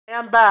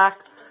I'm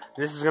back.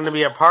 This is going to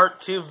be a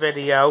part 2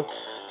 video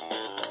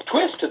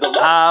Twist to the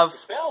left to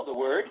spell the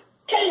word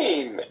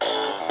game.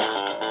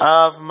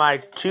 Of my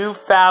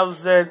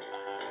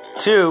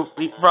 2002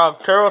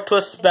 Leapfrog Turtle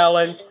Twist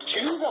Spelling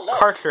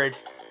Cartridge,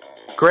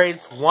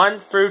 grades 1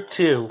 through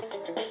 2.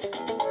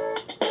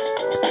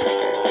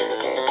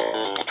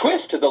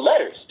 Twist to the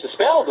letters to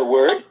spell the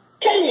word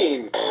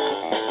game.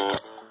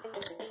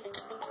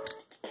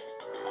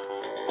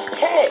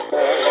 K.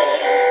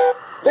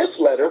 This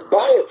letter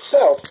by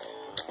itself.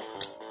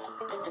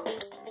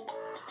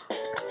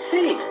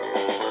 C.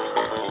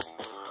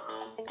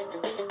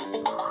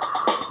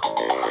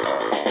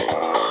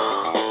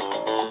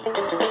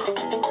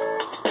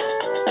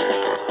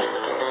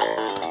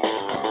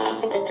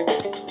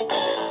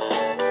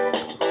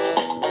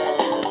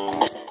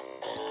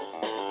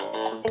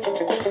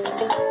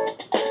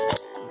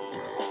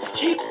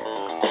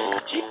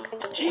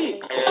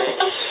 G.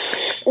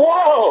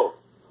 Whoa!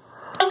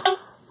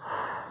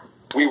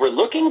 We were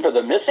looking for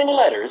the missing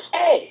letters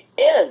A,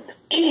 N,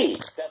 E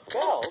that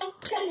spells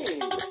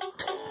game.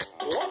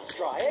 Let's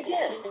try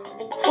again.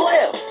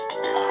 Swim.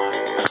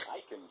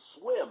 I can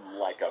swim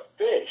like a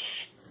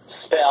fish.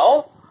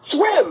 Spell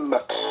swim.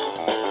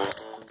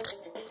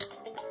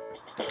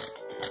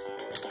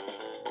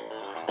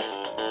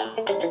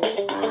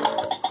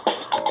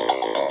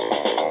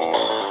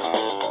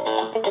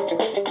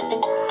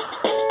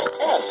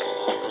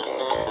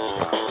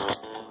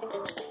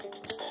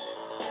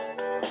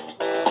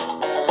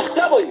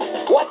 W.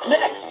 What's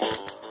next?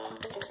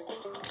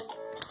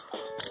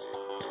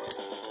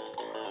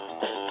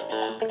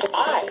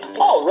 I.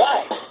 All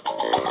right.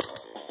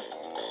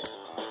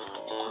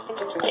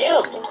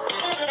 M.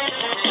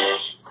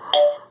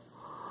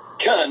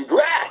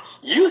 Congrats!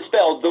 You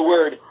spelled the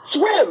word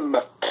swim.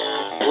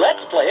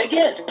 Let's play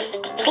again.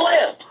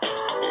 Slam.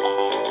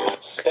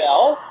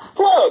 Spell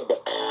club.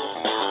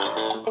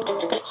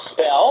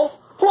 Spell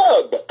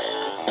club.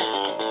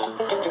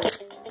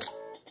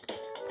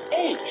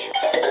 H.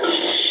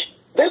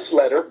 This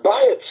letter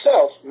by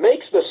itself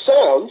makes the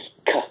sounds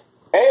k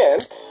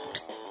and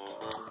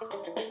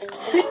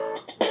C.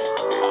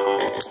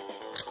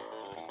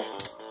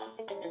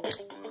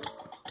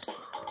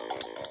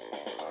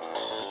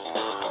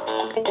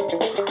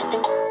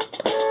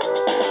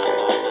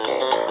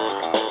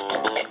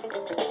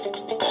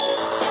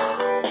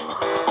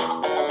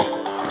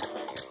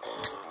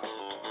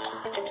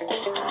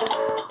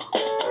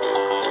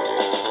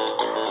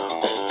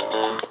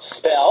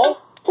 Spell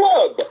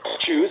club.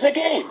 Choose a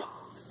game.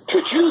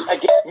 To choose a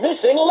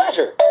missing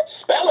letter.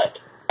 Spell it.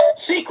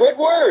 Secret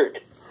word.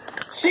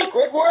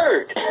 Secret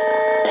word.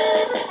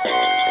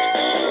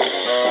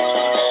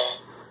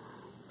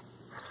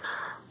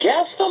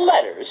 Guess the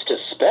letters to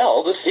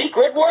spell the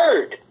secret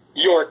word.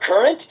 Your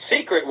current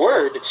secret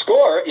word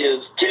score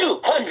is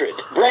 200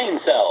 brain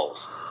cells.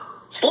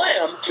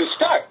 Slam to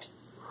start.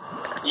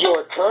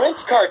 Your current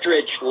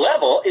cartridge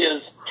level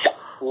is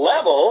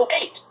level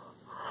 8.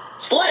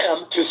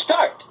 Slam to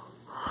start.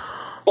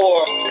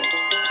 Or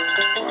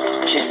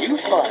can you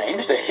find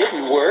the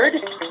hidden word?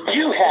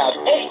 You have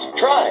 8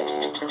 tries.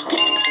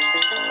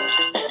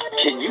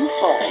 Can you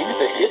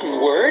find the hidden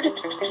word?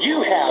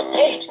 You have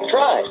 8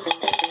 tries.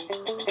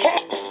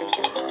 Cat.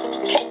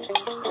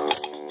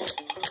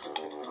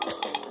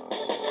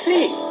 C.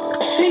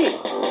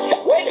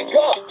 Way to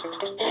go.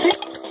 C.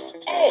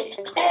 A.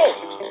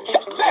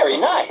 Very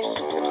nice.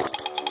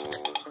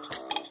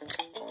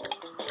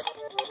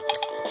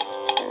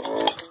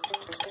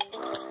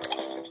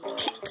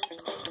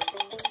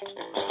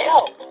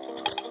 L.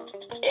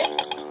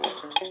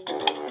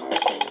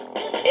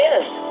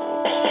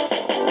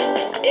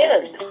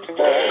 N.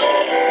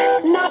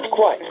 Not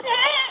quite.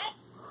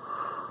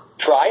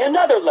 Try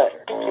another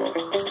letter.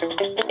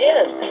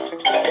 N.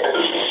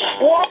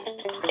 What?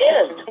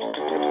 N.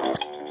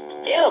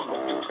 M.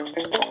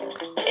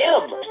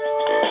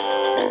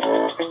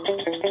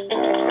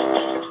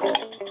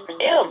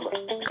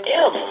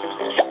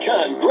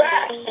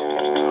 Congrats.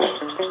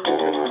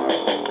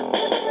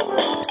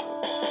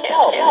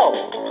 L.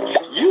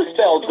 You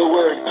spelled the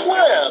word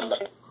swim.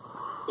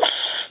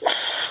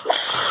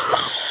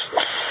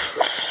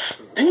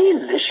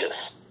 Delicious.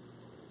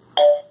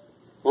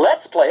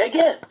 Let's play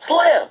again.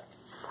 Slam.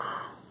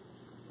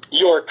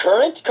 Your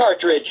current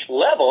cartridge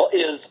level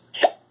is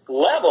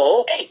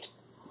level 8.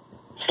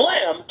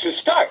 Slam to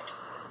start.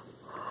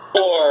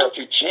 Or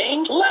to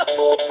change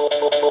level.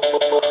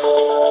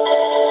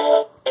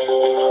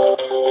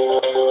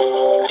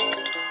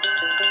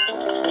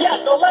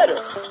 Guess a letter.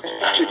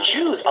 To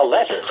choose a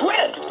letter,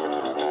 twist.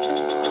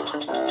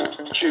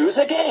 Choose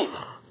a game.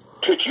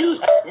 To choose,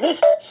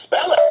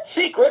 spell it.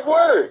 Secret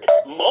word.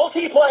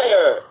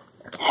 Multiplayer.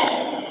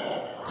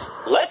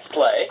 Let's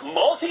play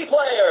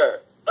multiplayer.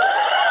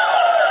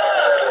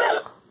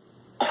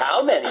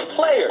 How many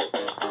players?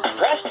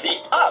 Press the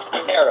up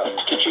arrow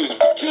to choose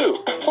 2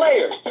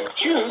 players.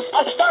 Choose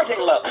a starting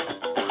level.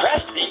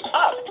 Press the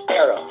up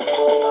arrow.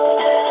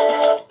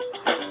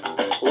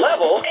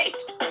 Level 8.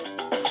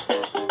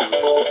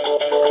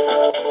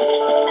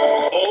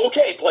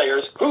 Okay,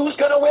 players, who's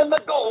gonna win? win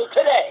the gold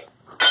today.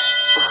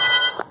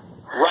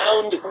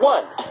 Round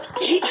 1.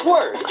 Each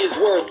word is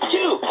worth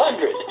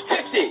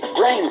 250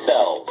 brain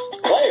cells.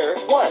 Player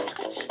 1.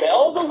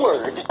 Spell the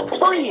word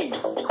freeze.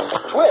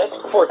 Twist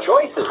for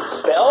choices.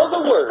 Spell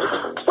the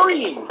word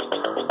freeze.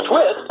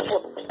 Twist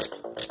for...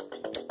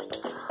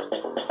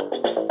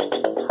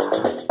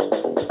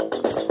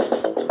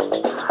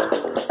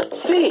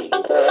 C.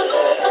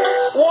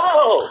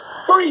 Whoa!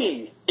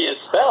 Freeze is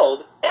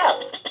spelled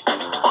F-R-E-E.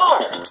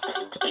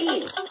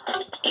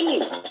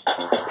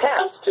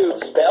 Pass to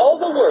spell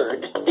the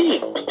word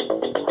deep.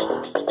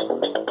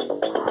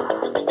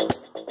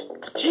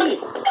 G.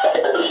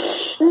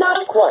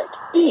 Not quite.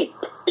 Deep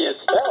is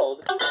spelled.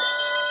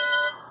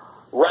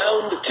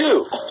 Round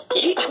 2.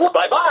 Each one.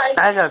 Bye-bye.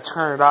 I gotta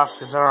turn it off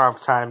because I don't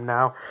have time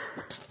now.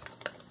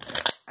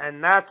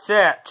 And that's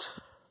it.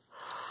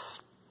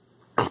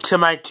 To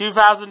my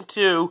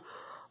 2002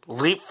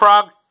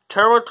 Leapfrog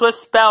Turbo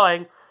Twist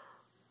Spelling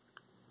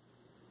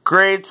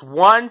Grades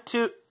 1,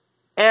 2,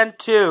 and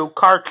 2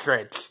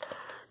 cartridge.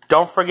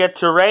 Don't forget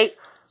to rate,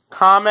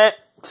 comment,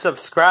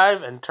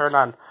 subscribe, and turn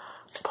on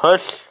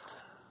push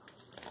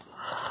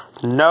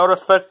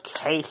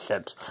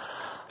notifications.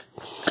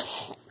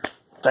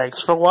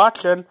 Thanks for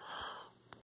watching.